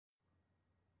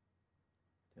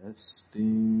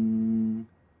Testing,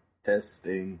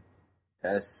 testing,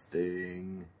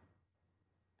 testing,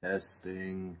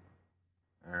 testing.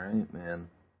 Alright, man.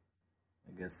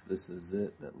 I guess this is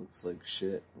it. That looks like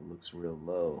shit. It looks real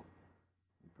low.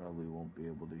 You probably won't be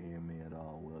able to hear me at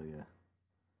all, will ya?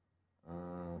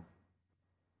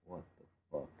 What the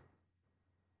fuck?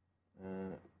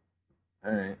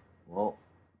 Alright, well,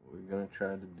 we're gonna try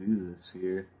to do this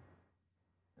here.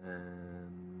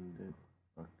 And it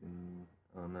fucking...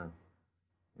 oh no.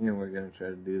 Yeah, we're gonna try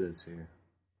to do this here.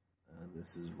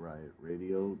 This is Riot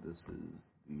Radio. This is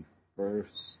the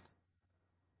first...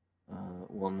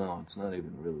 well, no, it's not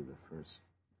even really the first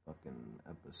fucking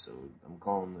episode. I'm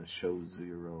calling the show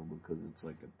 0 because it's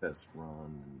like a test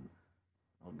run, and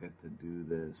I'll get to do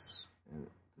this and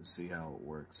to see how it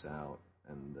works out,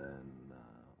 and then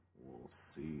we'll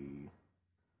see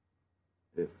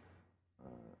if,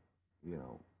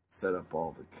 set up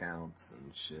all the counts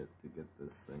and shit to get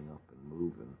this thing up and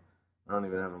moving. I don't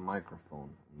even have a microphone.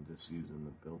 I'm just using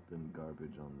the built-in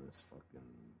garbage on this fucking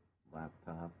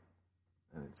laptop.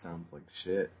 And it sounds like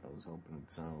shit. I was hoping it'd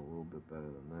sound a little bit better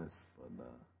than this, but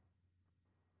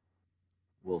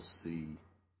we'll see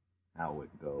how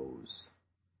it goes.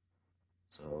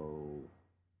 So,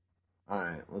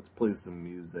 alright, let's play some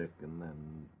music and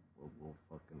then we'll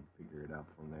fucking figure it out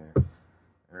from there.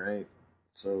 Alright,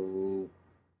 so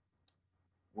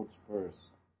what's first?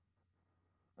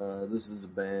 This is a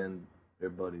band, they're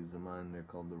buddies of mine, they're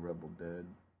called the Rebel Dead,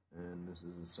 and this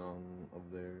is a song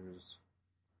of theirs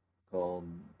called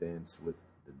Dance with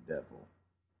the Devil.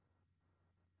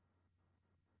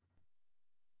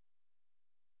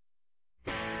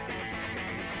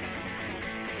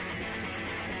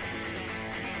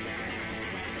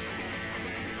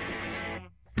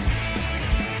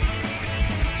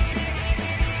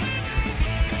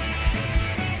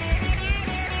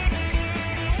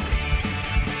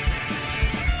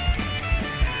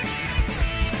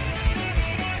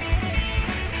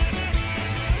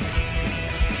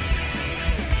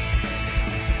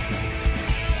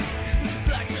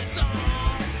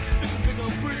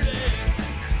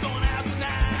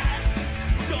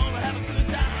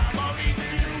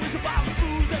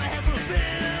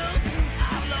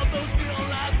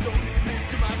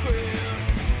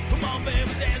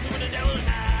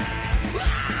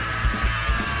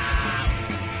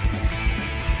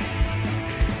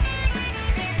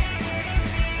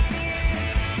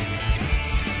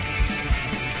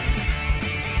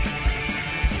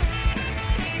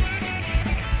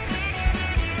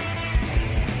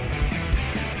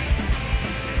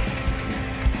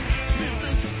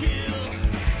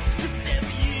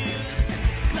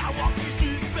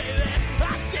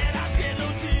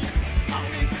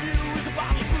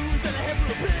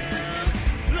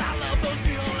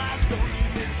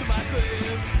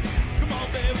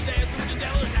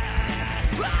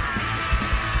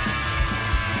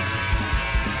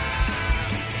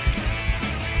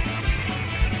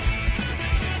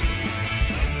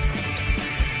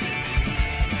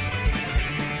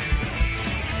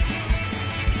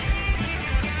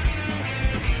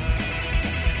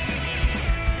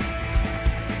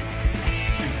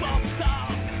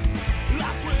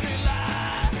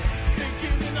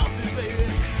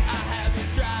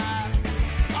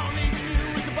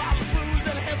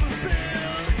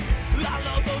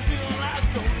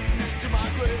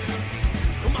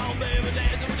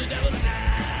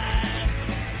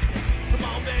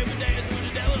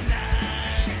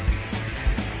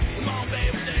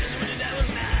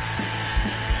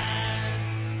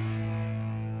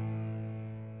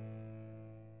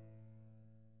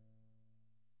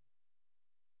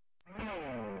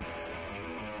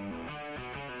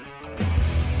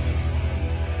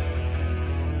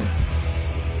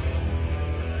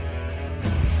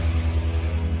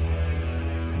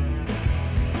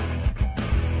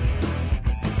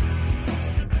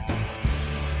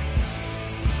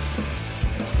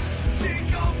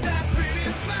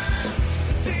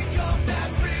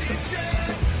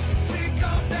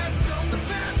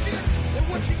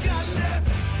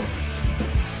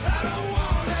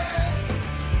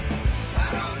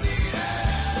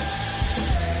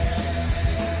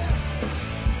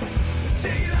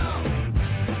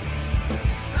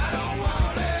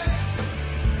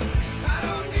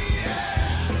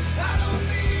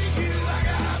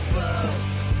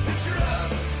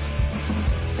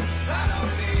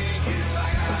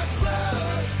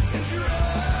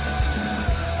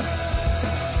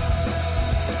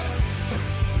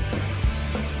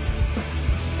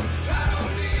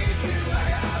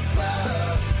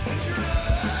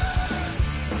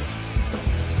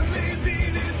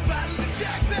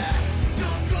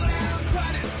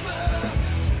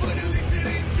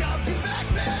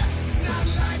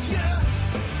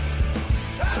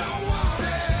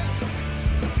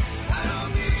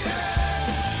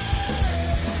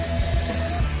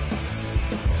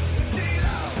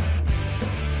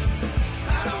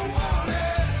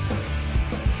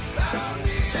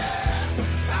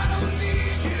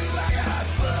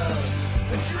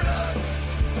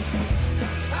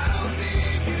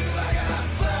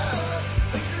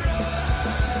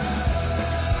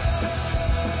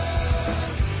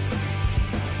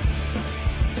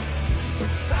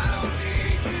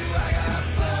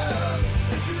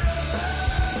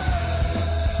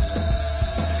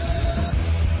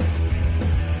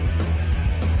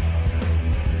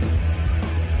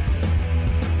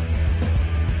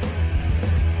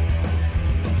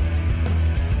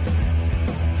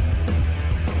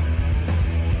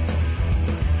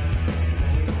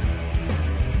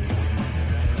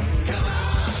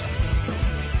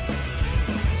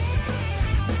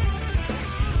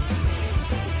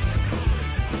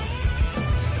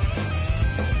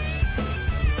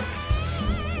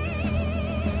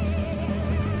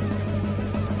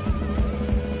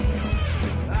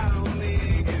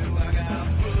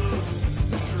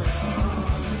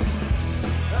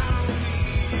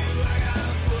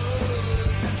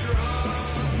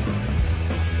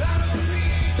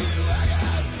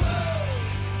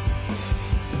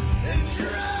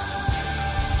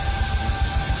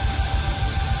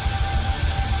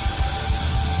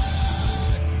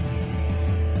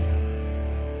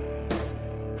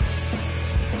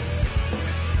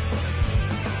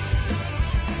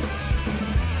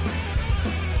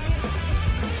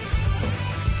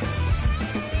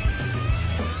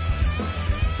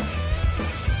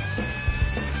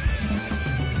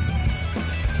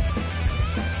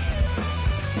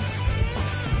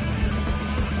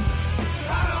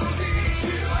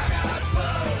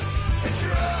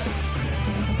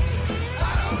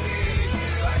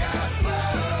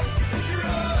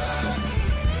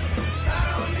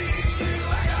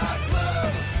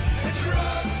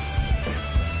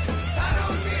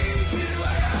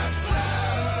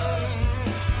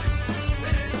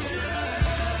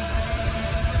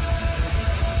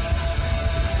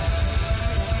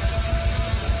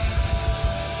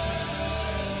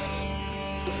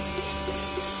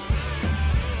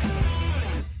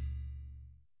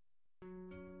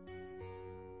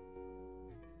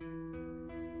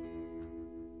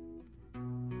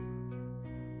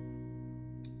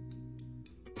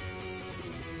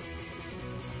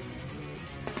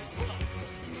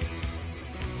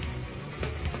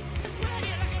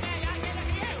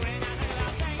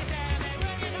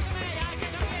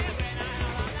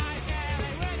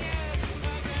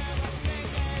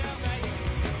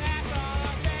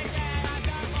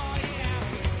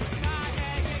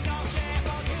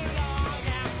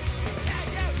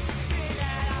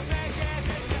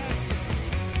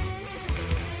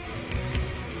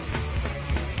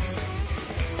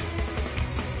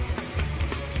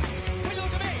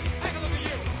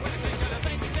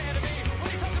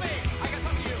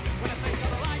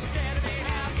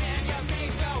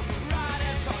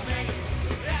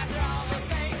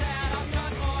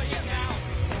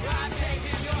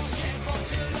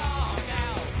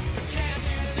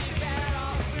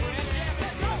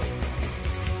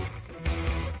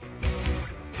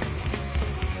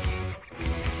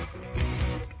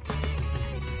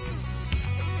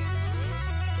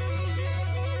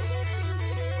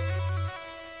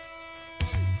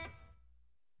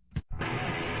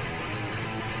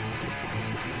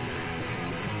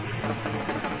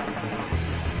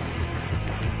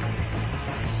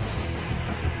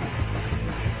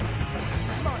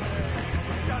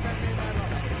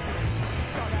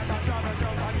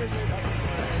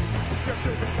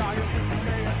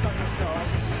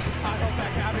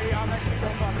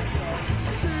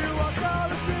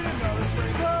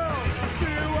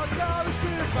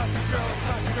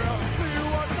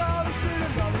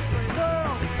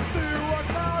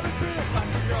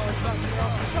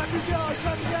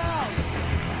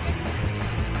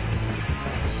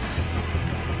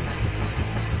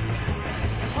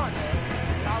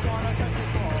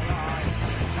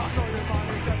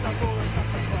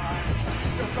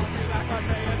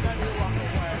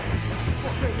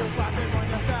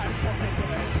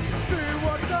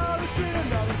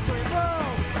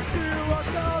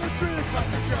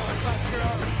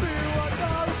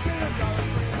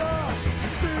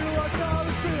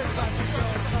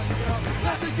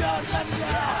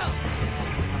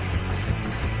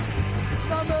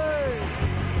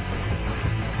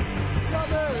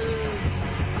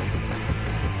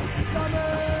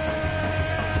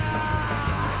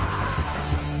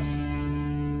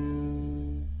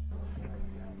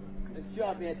 Nice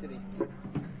job, Anthony.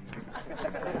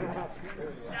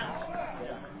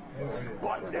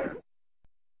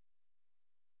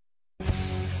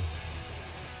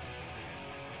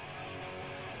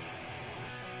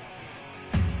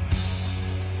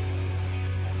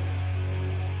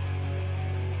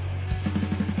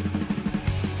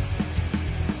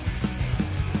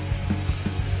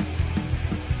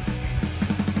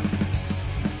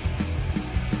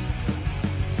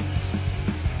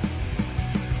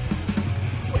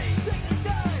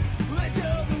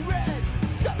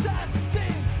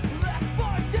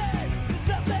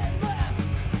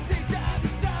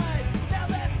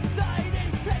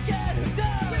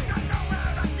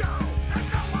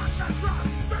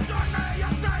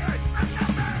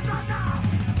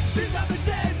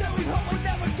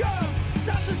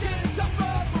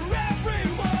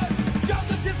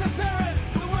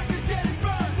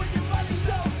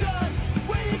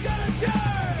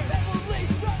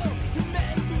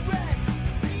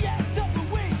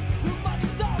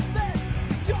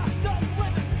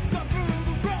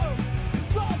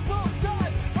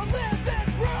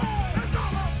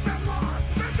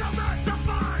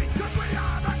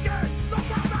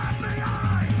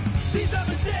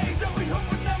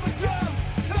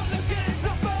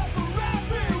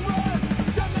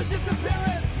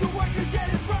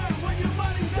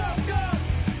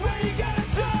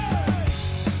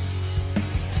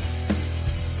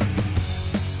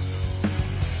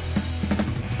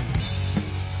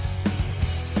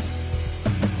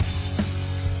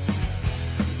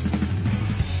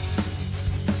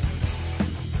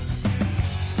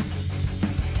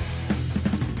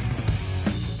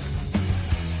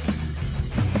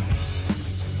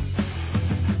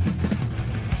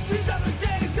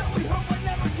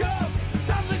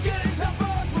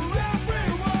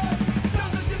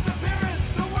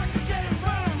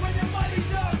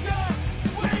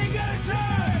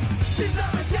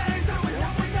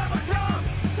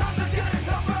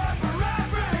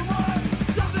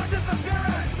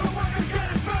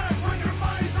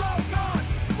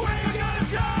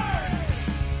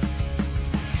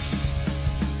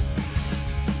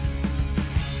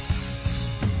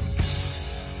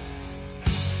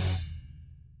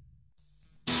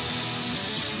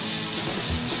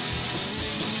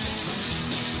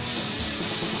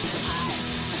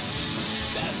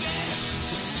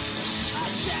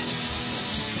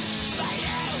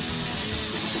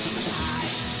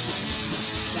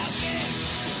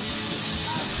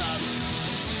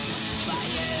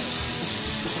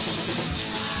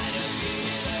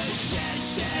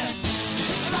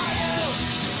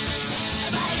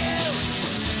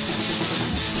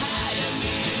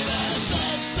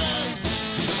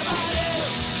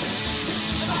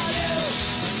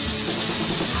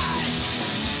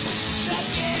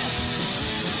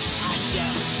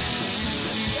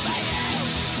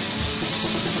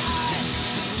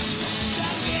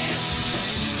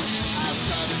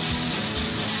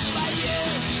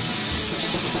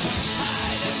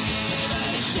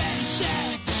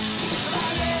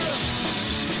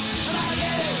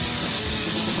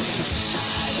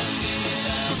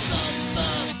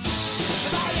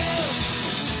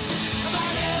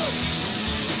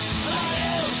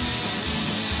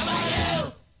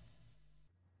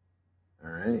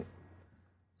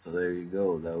 So there you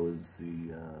go. That was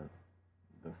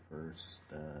the first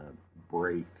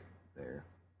break there.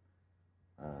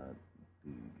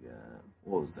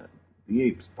 What was that? The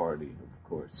Apes Party, of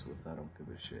course, with I Don't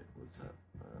Give a Shit was that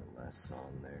last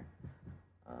song there.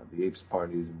 The Apes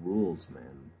Party's rules,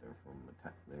 man.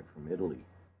 They're from Italy,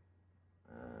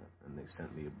 and they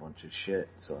sent me a bunch of shit.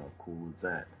 So how cool is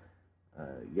that?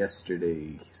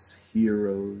 Yesterday's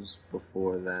Heroes.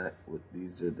 Before that, with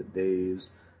These Are the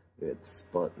Days. We had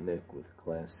Sputnik with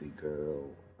Classy Girl.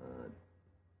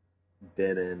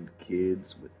 Dead End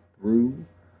Kids with Through.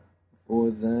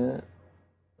 Before that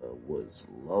was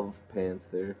Love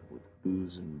Panther with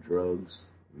Booze and Drugs.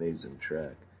 Amazing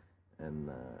track. And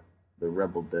the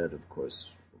Rebel Dead, of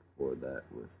course, before that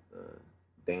with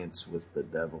Dance with the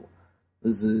Devil.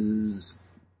 This is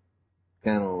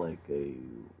kind of like a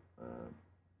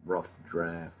rough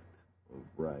draft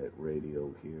Riot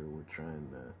Radio here. We're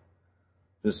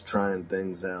just trying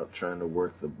things out, trying to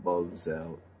work the bugs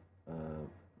out,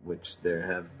 which there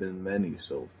have been many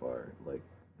so far, like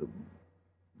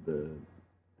the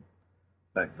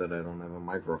fact that I don't have a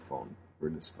microphone for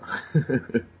this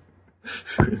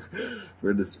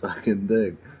for this fucking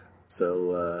thing.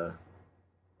 So,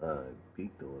 it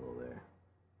peaked a little there.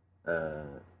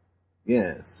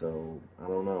 Yeah, so, I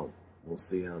don't know. We'll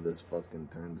see how this fucking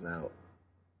turns out.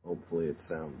 Hopefully it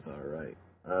sounds alright.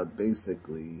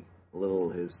 Basically, a little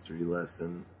history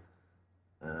lesson.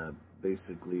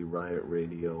 Basically, Riot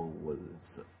Radio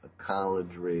was a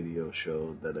college radio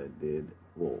show that I did,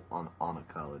 well, on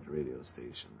a college radio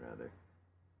station, rather.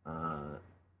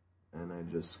 And I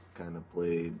just kind of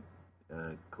played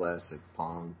classic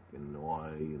punk and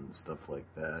oi and stuff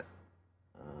like that.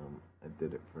 I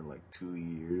did it for like 2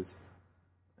 years.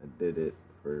 I did it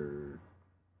for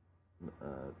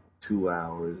 2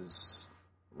 hours,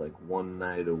 like one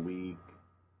night a week,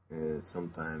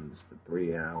 sometimes for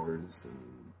 3 hours,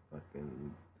 and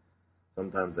fucking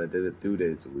sometimes I did it 2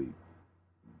 days a week.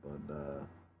 But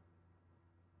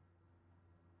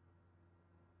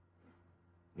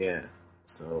yeah,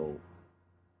 so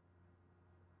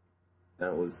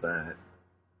that was that.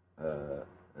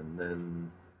 And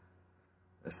then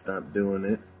I stopped doing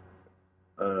it.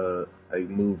 I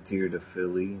moved here to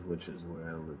Philly, which is where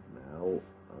I live now.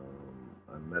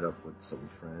 I met up with some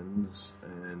friends,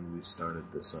 and we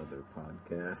started this other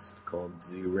podcast called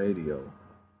Z Radio.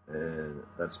 And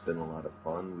that's been a lot of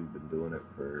fun. We've been doing it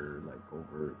for like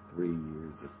over 3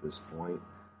 years at this point.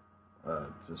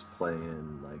 Just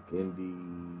playing like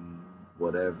indie,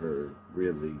 whatever,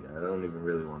 really. I don't even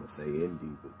really want to say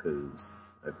indie because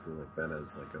I feel like that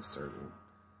has like a certain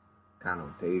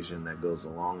connotation that goes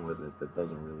along with it that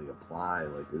doesn't really apply.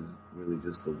 Like, it's really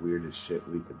just the weirdest shit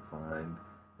we could find.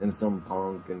 And some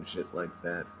punk and shit like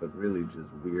that, but really just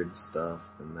weird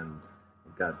stuff. And then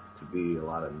it got to be a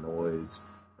lot of noise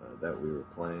that we were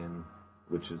playing,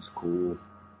 which is cool.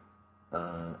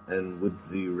 And with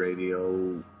Z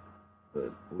Radio,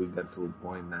 we got to a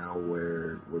point now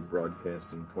where we're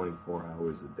broadcasting 24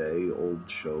 hours a day, old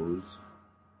shows.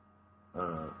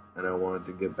 And I wanted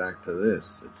to get back to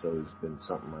this. It's always been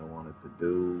something I wanted to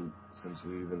do since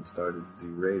we even started Z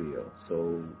Radio.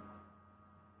 So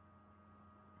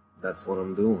that's what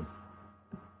I'm doing.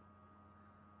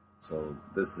 So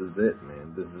this is it,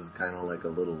 man. This is kind of like a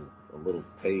little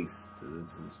taste.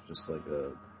 This is just like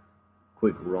a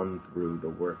quick run through to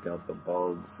work out the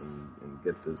bugs and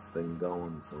get this thing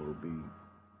going. So it'll be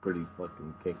pretty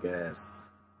fucking kick ass,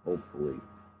 hopefully.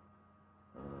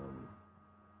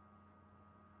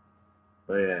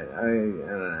 But yeah, I don't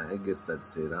know. I guess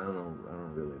that's it. I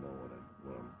don't really know what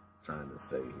I'm trying to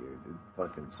say here. It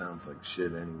fucking sounds like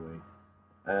shit anyway.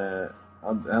 How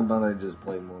about I just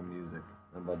play more music?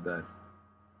 How about that?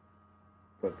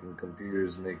 Fucking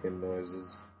computers making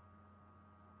noises.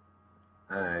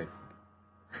 Alright.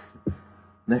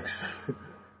 Next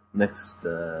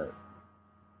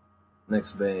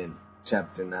band,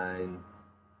 Chapter 9,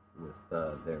 with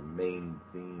their main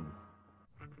theme.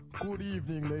 Good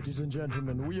evening, ladies and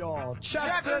gentlemen. We are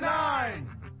Chapter 9!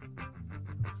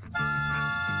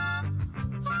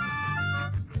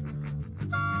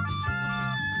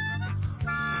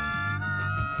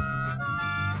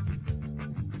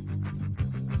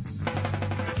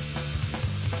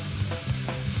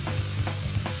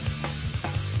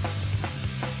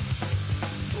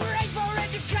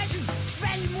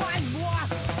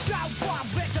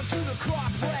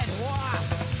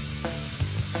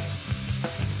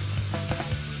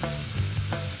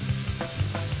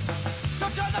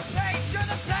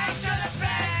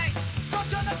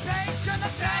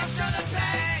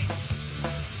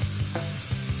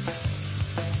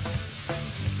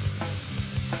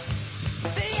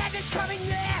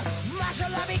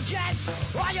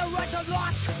 All your words are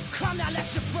lost. Come now,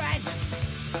 let's defend.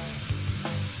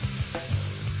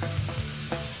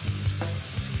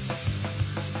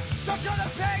 Don't turn the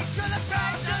page, turn the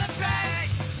page, turn the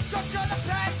page. Don't turn the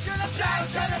page, turn the page,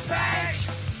 turn the page.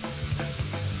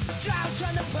 Don't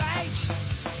turn the page.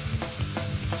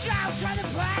 Don't turn the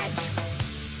page.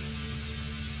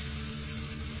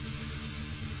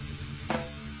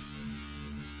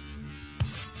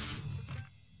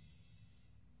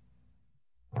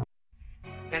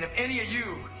 And if any of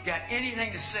you got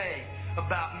anything to say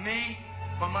about me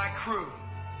or my crew,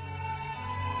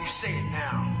 you say it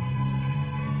now.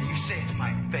 And you say it to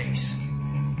my face.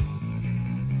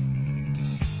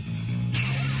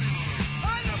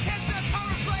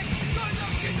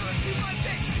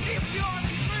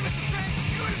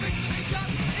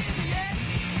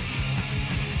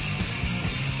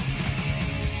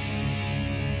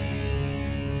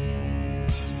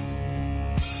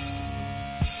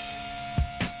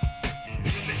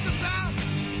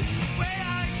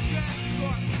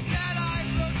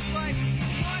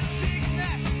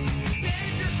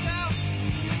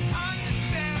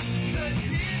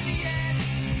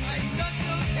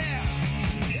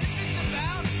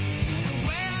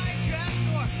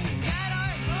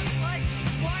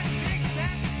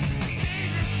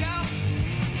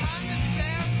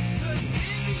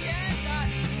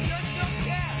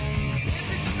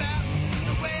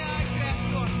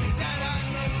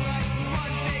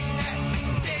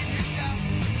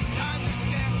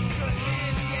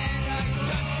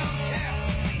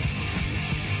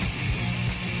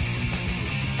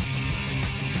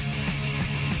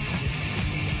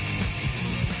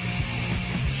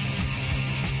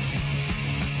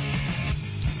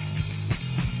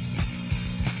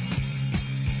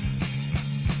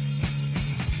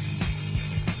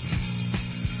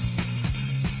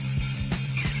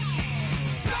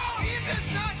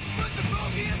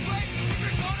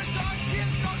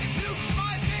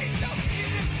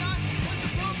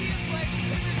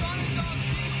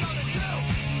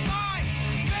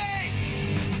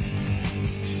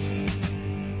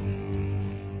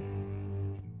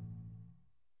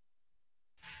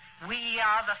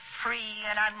 are the free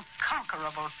and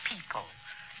unconquerable people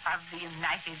of the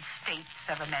United States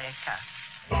of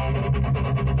America.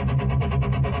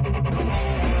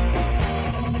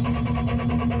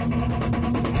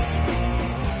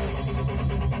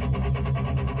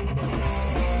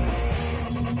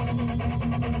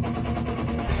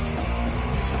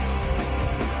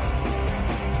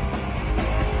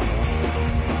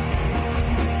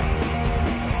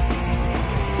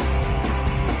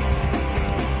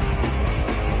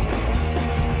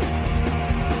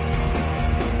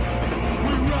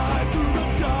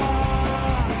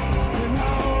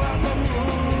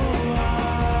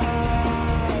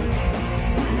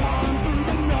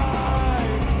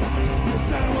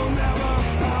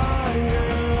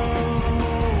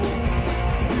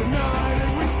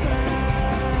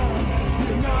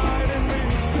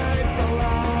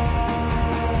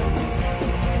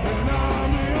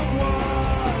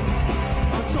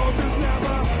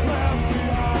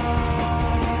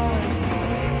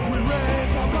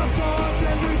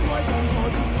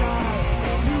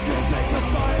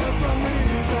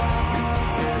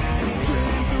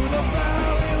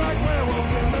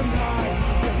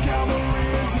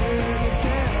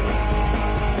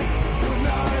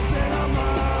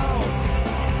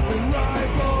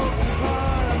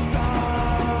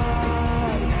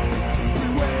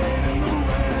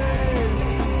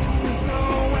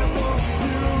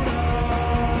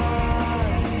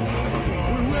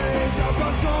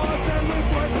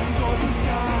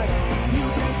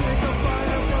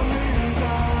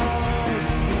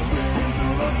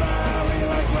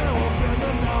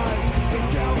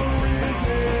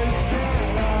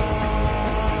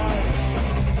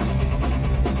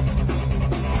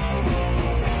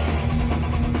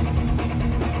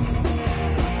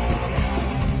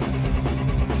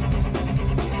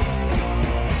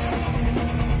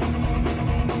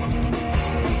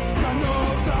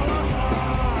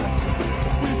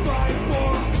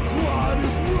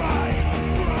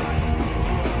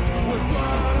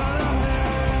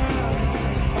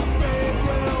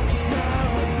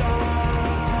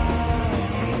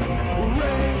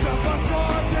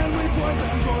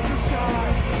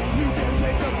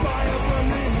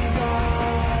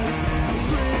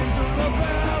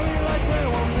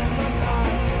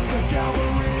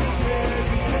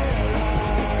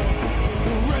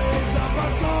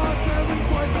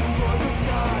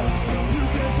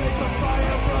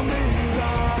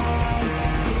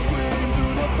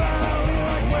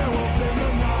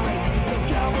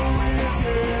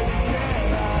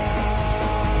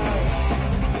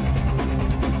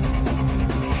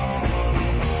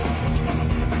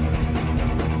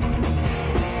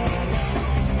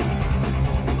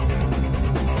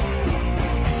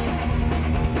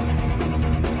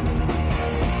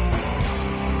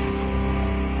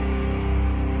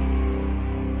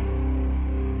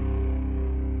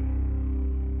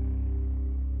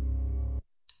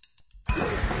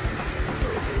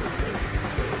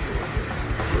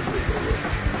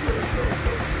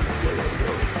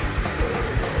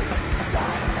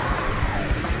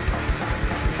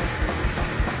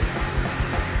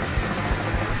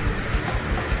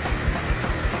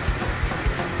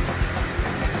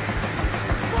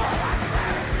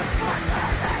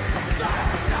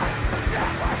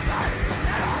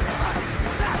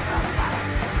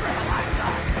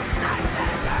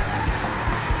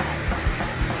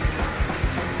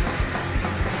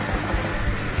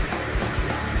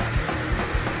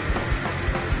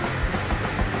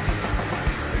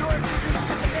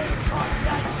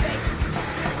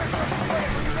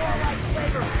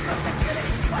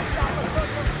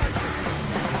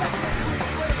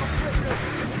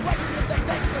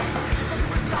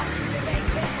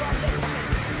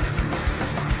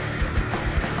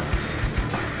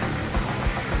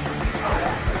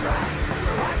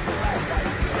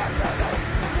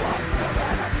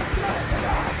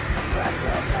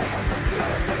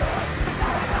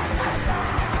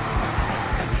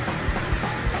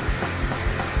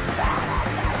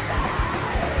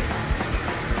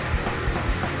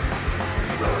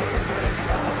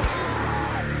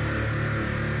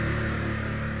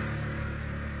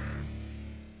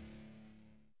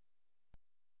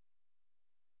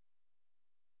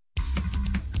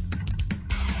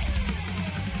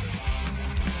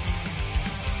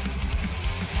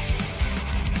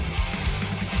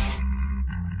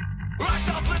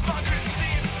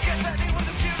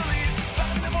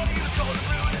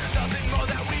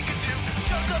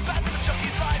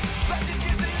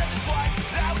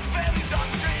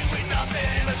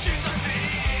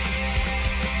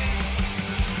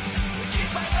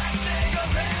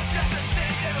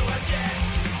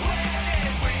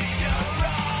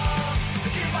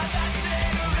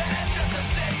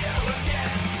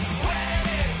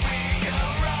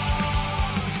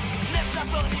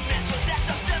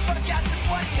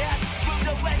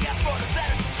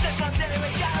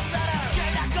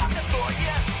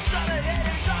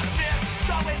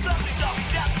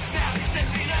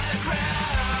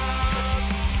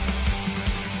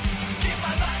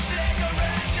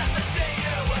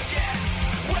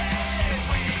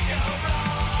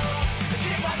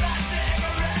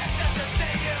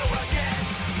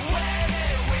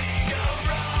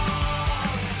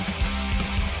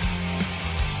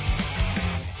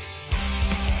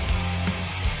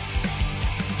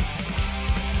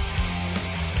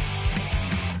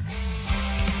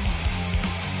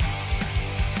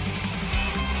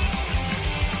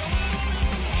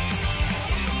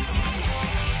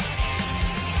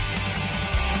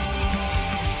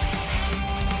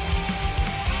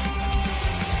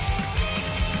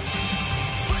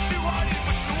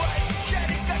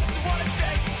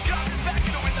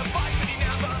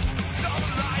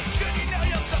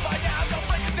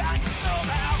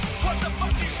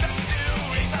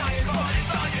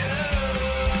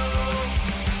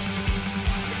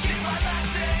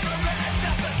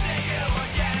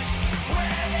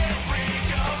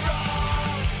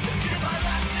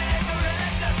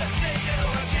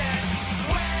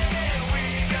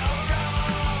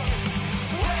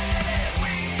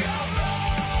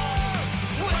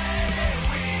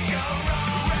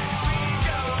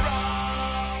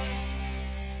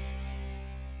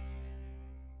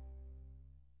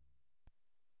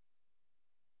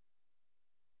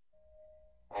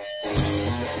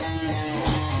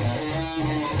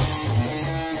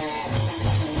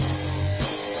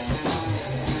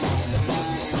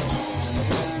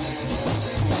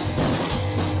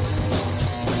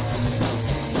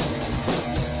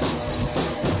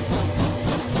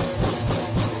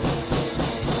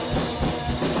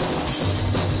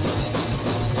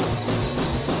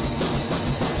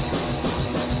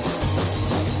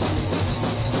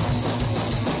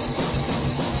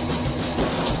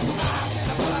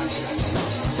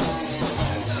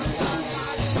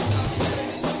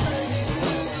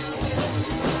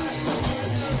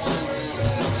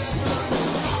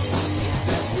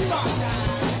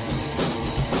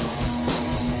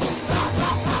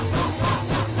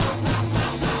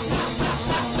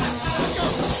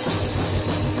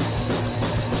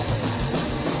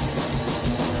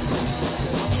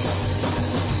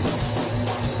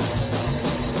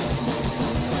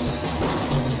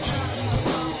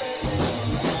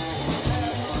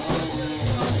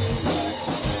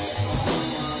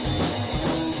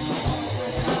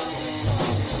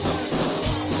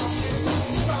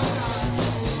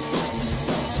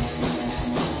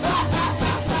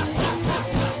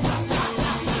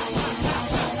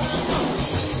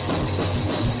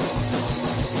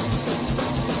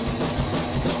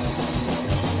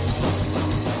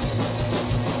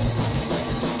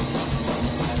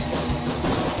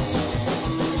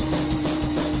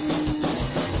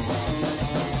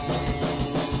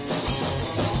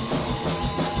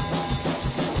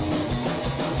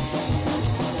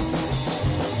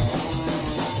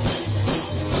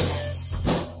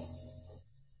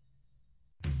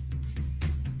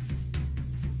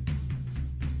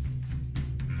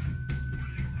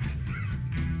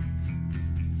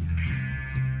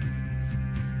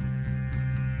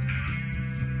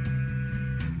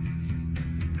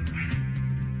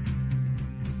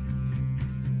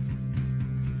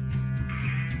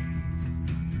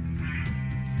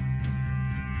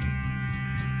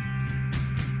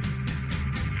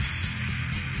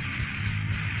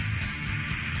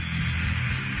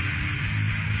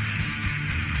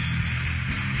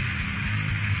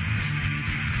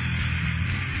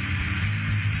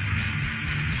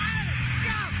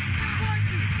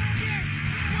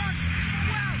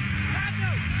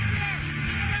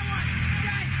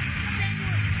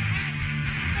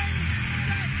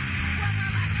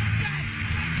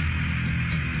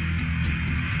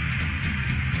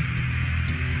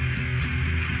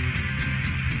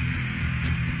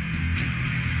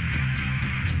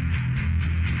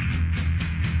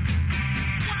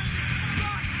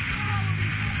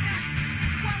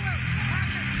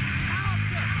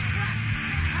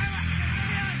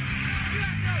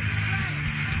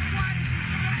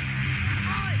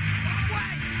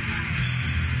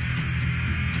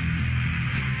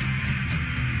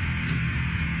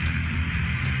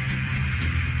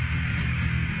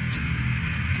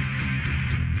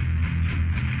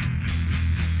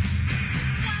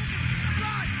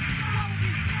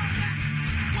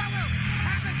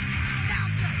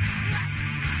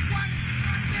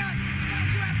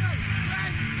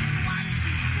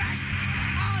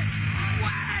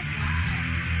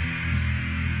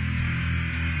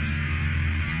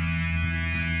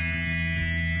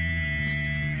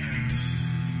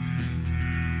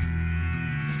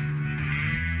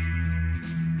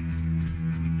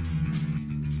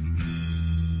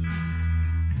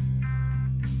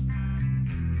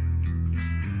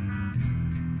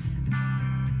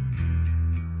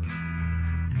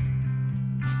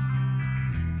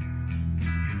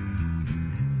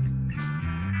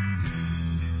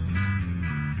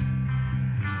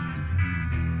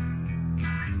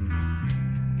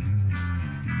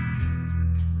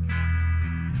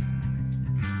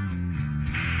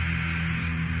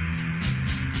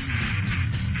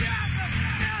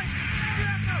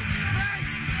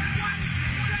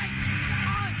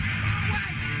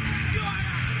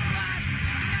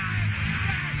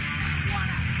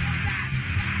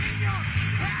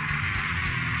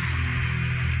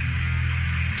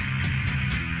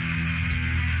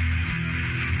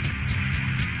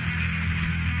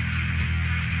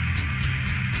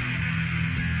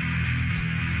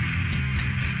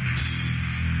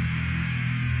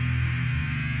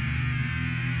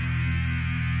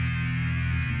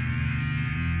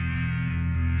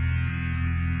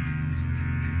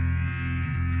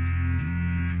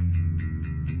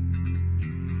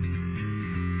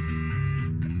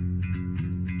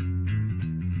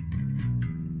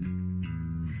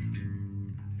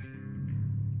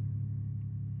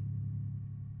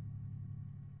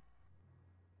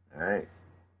 Alright.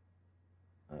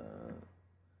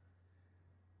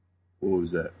 What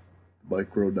was that?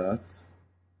 Micronauts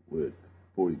with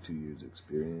 42 years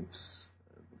experience.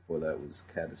 Before that was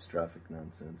Catastrophic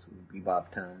Nonsense with Bebop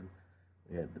Time.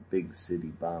 We had the Big City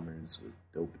Bombers with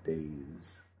Dope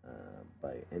Days,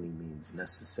 By Any Means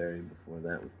Necessary. Before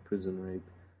that with Prison Rape.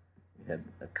 We had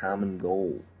A Common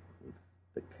Goal with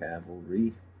The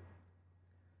Cavalry.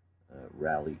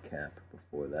 Rally Cap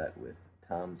before that with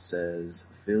Tom Says,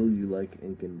 Phil You Like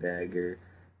Ink and Dagger,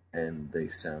 and They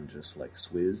Sound Just Like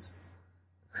Swizz.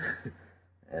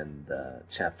 And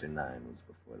Chapter 9 was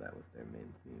before that with their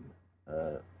main theme.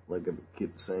 Like I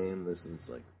keep saying, this is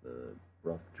like the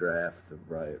rough draft of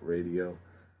Riot Radio.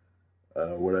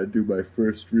 When I do my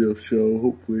first real show,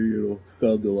 hopefully it'll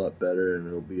sound a lot better and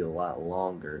it'll be a lot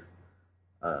longer.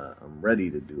 I'm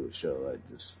ready to do a show. I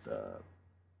just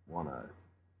want to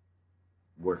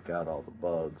work out all the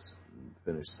bugs and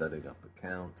finish setting up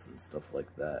accounts and stuff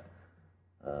like that.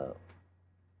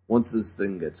 Once this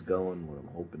thing gets going, what I'm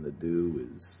hoping to do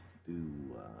is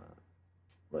do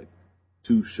like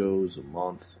 2 shows a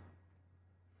month.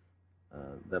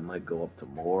 That might go up to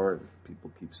more if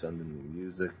people keep sending me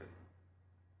music.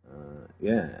 I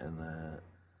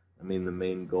mean, the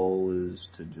main goal is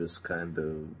to just kind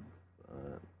of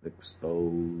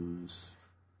expose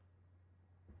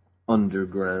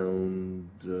underground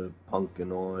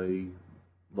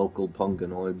local punk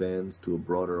and oi bands to a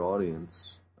broader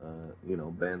audience.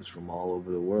 Bands from all over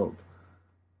the world.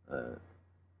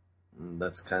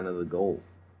 That's kind of the goal.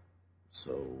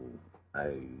 So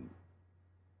I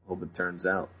hope it turns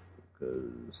out,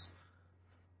 because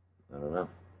I don't know,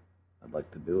 I'd like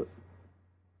to do it.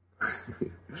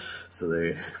 so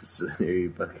there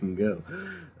you fucking go.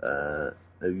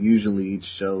 Usually each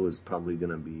show is probably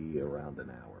gonna be around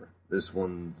an hour. This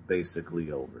one's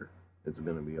basically over. It's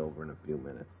gonna be over in a few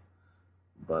minutes.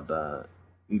 But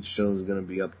each show is gonna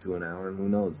be up to an hour, and who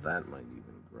knows, that might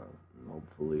even grow. And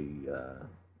hopefully,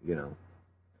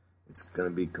 it's gonna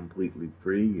be completely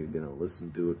free. You're gonna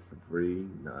listen to it for free.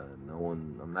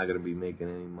 I'm not gonna be making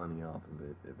any money off of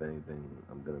it. If anything,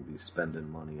 I'm gonna be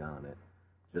spending money on it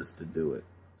just to do it.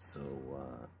 So,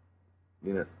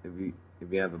 if you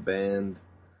have a band,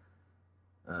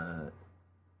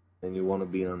 and you want to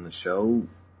be on the show,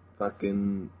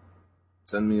 fucking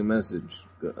send me a message.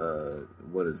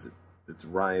 What is it? It's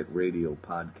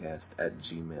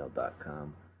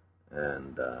riotradiopodcast@gmail.com.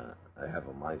 And I have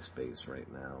a MySpace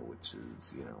right now, which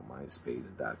is,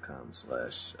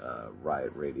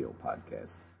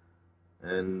 myspace.com/riotradiopodcast.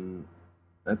 And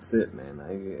that's it, man.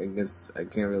 I guess I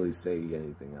can't really say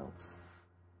anything else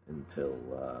until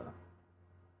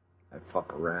I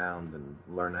fuck around and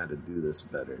learn how to do this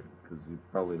better. Because you're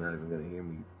probably not even going to hear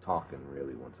me talking,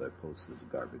 really, once I post this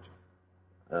garbage.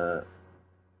 But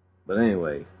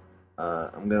anyway,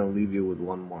 I'm going to leave you with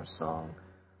one more song.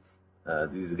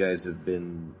 These guys have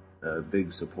been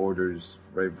big supporters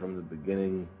right from the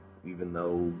beginning, even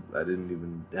though I didn't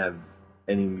even have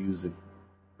any music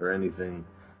or anything.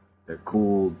 They're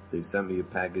cool. They sent me a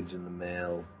package in the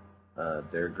mail.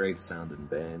 They're a great sounding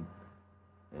band.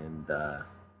 And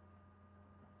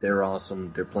they're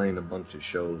awesome. They're playing a bunch of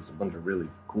shows, a bunch of really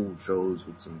cool shows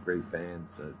with some great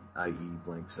bands, i.e.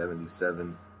 Blank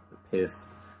 77, The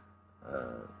Pissed,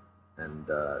 and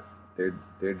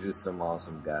they're just some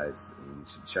awesome guys, and you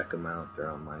should check them out. They're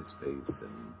on MySpace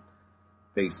and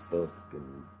Facebook,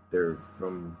 and they're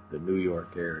from the New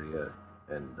York area,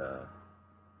 and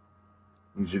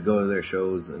you should go to their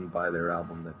shows and buy their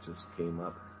album that just came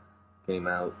out,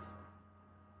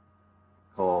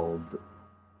 called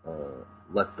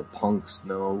Let the Punks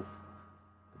Know.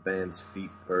 The band's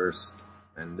Feet First,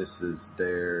 and this is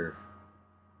their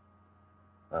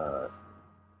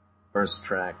first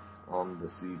track on the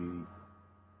CD,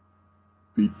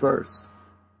 Feet First.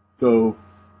 So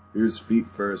here's Feet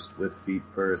First with Feet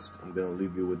First. I'm gonna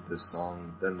leave you with this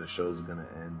song, then the show's gonna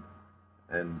end,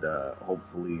 and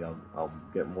hopefully I'll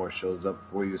get more shows up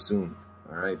for you soon.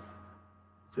 Alright,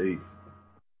 see.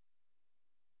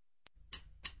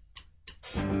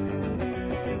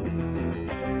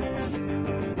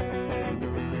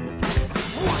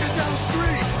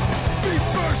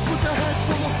 With a head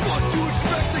full of fuck you,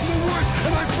 expecting the worst,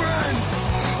 and my friends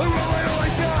are all I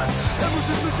got. Ever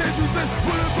since the days we've been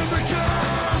running from the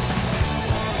cops.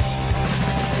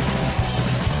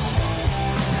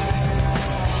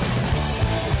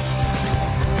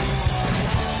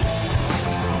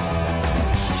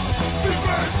 Feet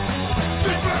first,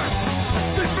 feet first,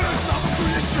 feet first, I'll do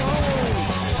your show.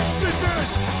 Feet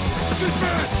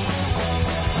first,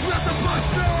 let the bus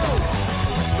know.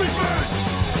 Feet first,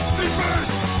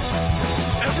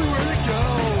 everywhere they go.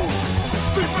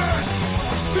 Feet first.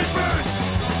 Feet first,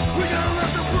 we gotta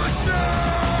let the push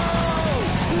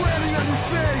know. Landing on your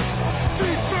face.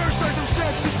 Feet first, like I'm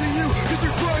sensitive to you, cause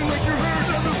you're crying like you're hurt.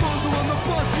 Another bozo on the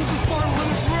bus with his bottle and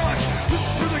his rock. This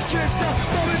is for the kids now,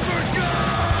 mommy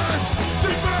forgot.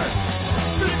 Feet first,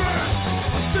 feet first,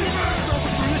 feet first,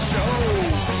 open for the show.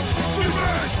 Feet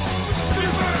first,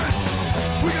 feet first,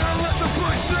 we gotta let the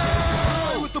push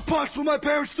know. With the punks when my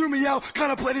parents threw me out,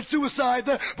 contemplated suicide,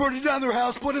 then burning down their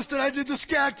house, but instead I did the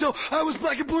skag till I was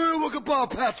black and blue, woke up on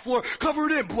Pat's floor,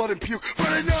 covered in blood and puke.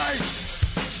 Friday night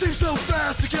seems so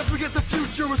fast, I can't forget the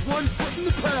future with one foot in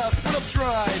the past, but I've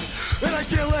tried, and I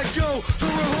can't let go,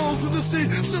 tore a hole through the scene,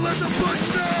 still let the push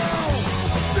know.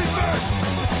 Feet first,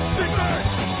 feet first,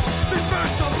 feet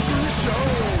first, stumble through the show.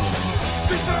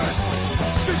 Feet first,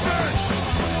 feet first,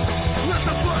 let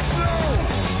the push know.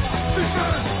 Feet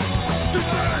first,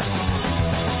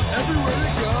 everywhere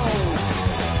to go.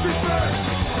 Feet first,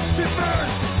 feet first.